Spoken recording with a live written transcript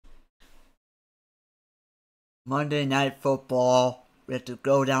Monday Night Football. We have to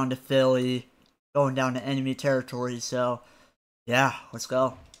go down to Philly, going down to enemy territory. So, yeah, let's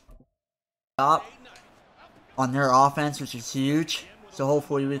go. Stop on their offense, which is huge. So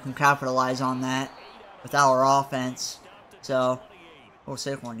hopefully we can capitalize on that with our offense. So, we'll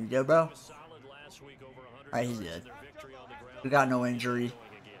take one. You good, bro? Alright, he's good. We got no injury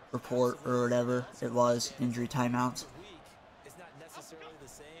report or whatever it was. Injury timeouts.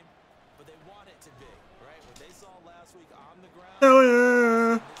 Hell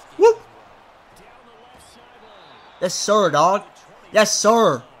yeah! Whoop! Yes, sir, dog. Yes,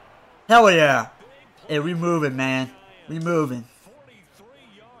 sir. Hell yeah. Hey, we moving, man. We moving.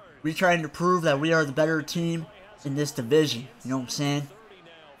 We trying to prove that we are the better team in this division. You know what I'm saying?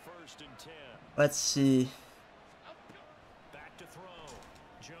 Let's see.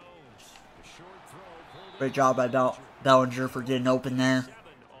 Great job by Bellinger for getting open there.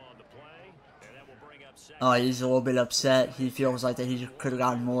 Oh, he's a little bit upset. He feels like that he could have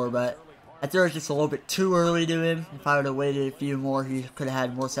gotten more, but I think it was just a little bit too early to him. If I would have waited a few more, he could have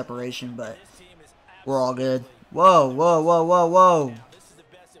had more separation, but we're all good. Whoa, whoa, whoa, whoa, whoa.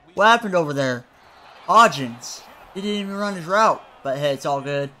 What happened over there? Hodgins. He didn't even run his route, but hey, it's all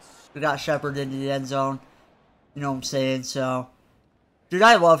good. We got Shepard into the end zone. You know what I'm saying? So, dude,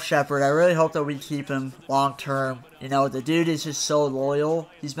 I love Shepard. I really hope that we keep him long term. You know, the dude is just so loyal.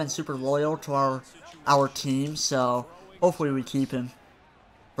 He's been super loyal to our team, so hopefully we keep him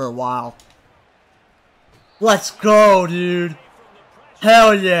for a while. Let's go, dude.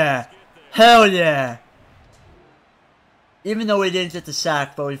 Hell yeah. Hell yeah. Even though we didn't get the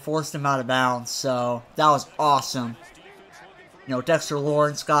sack, but we forced him out of bounds, so that was awesome. You know, Dexter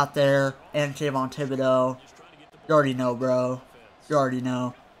Lawrence got there, and Kayvon Thibodeau. You already know, bro. You already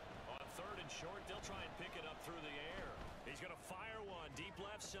know.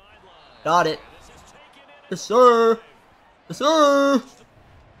 Got it. Yes, sir. Yes, sir.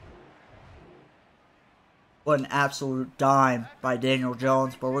 What an absolute dime by Daniel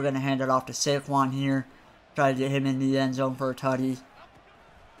Jones. But we're going to hand it off to Saquon here. Try to get him in the end zone for a tutty.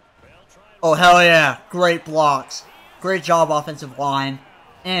 Oh, hell yeah. Great blocks. Great job, offensive line.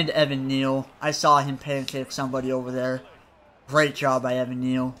 And Evan Neal. I saw him pancake somebody over there. Great job by Evan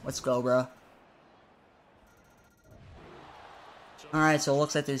Neal. Let's go, bro. Alright, so it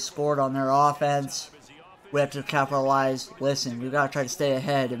looks like they scored on their offense. We have to capitalize. Listen, we got to try to stay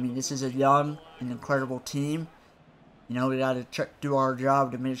ahead. I mean, this is a young and incredible team. You know, we got to do our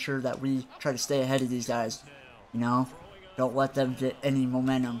job to make sure that we try to stay ahead of these guys. You know, don't let them get any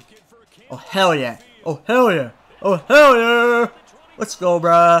momentum. Oh, hell yeah. Oh, hell yeah. Oh, hell yeah. Let's go,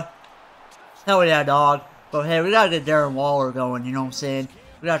 bruh. Hell yeah, dog. But hey, we got to get Darren Waller going, you know what I'm saying?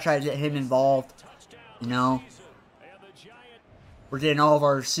 We got to try to get him involved, you know? We're getting all of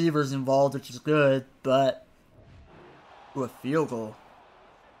our receivers involved, which is good, but... Ooh, a field goal.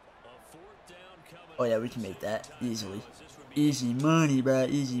 Oh yeah, we can make that easily. Easy money, bruh.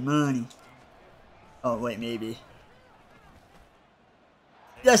 Easy money. Oh, wait, maybe.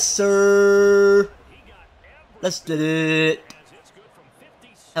 Yes, sir! Let's get it!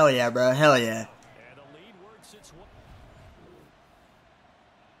 Hell yeah, bro. Hell yeah.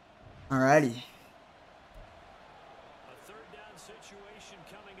 Alrighty.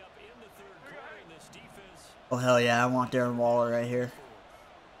 Oh, hell yeah. I want Darren Waller right here.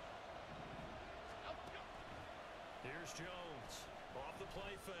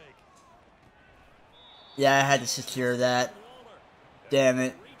 Yeah, I had to secure that. Damn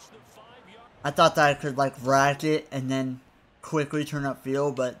it. I thought that I could, like, rack it and then quickly turn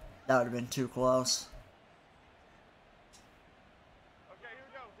upfield, but that would have been too close.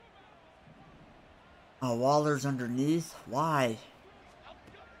 Oh, Waller's underneath? Why?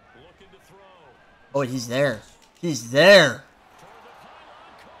 Oh, he's there. He's there.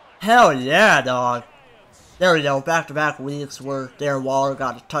 Hell yeah, dog. There we go. Back-to-back weeks where Darren Waller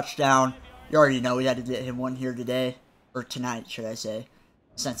got a touchdown. You already know we had to get him one here today. Or tonight, should I say.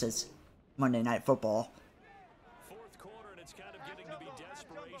 Since it's Monday Night Football.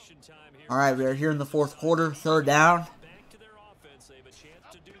 Alright, we are here in the fourth quarter. Third down.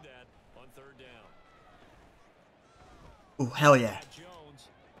 Ooh, hell yeah.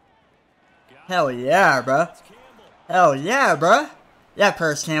 Hell yeah, bruh. Hell yeah, bruh. Yeah,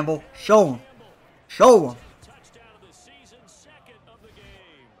 Parris Campbell. Show him. Show him.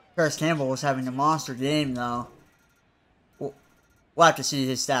 Parris Campbell was having a monster game, though. We'll have to see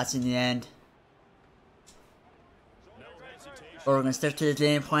his stats in the end. But we're going to stick to the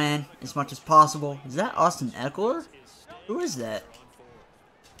game plan as much as possible. Is that Austin Eckler? Who is that?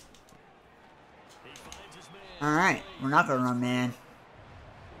 Alright, we're not going to run man.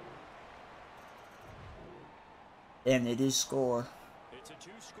 And they did score.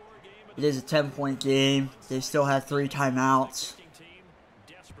 It is a 10-point game. They still have 3 timeouts.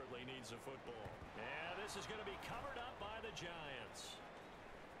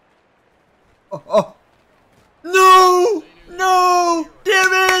 Oh, oh. No! No!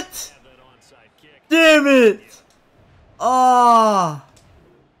 Damn it! Damn it! Ah! Oh.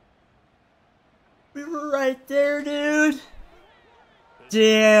 We were right there, dude.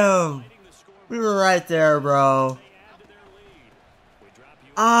 Damn. We were right there, bro.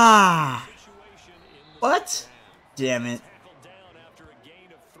 Ah. What? Damn it.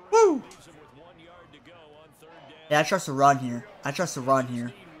 Woo. Yeah, I trust the run here. I trust the run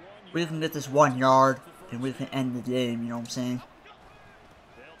here. We can get this 1 yard and we can end the game, you know what I'm saying?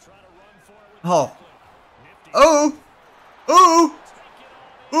 Oh. Oh. Oh.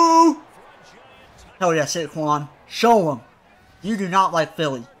 Oh. Hell yeah, Saquon. Show them. You do not like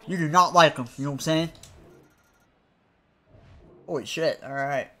Philly. You do not like them. You know what I'm saying? Holy shit.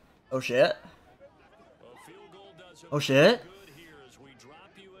 Alright. Oh shit. Oh shit.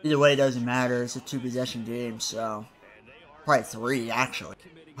 Either way, it doesn't matter. It's a 2-possession game, so. Probably 3, actually.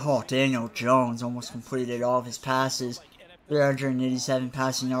 Oh, Daniel Jones almost completed all of his passes. 387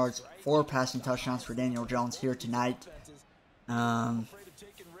 passing yards. 4 passing touchdowns for Daniel Jones here tonight.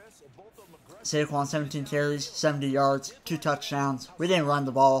 Saquon 17 carries, 70 yards, 2 touchdowns. We didn't run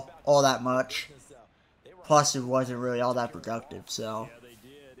the ball all that much. Plus, it wasn't really all that productive, so.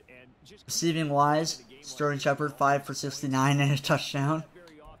 Receiving wise, Sterling Shepard 5 for 69 and a touchdown.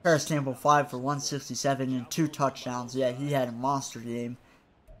 Parris Campbell 5 for 167 and 2 touchdowns. Yeah, he had a monster game.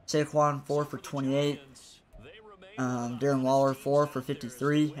 Saquon 4 for 28. Darren Waller 4 for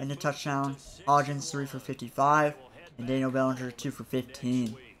 53 and a touchdown. Hodgins 3 for 55. And Daniel Bellinger 2 for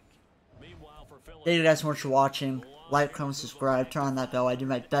 15. Thank you guys so much for watching. Like, comment, subscribe, turn on that bell. I do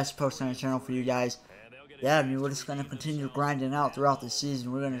my best post on the channel for you guys. Yeah, I mean, we're just going to continue grinding out throughout the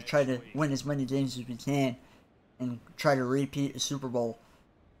season. We're going to try to win as many games as we can. And try to repeat the Super Bowl.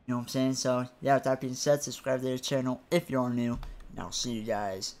 You know what I'm saying? So, yeah, with that being said, subscribe to the channel if you are new. And I'll see you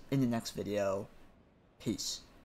guys in the next video. Peace.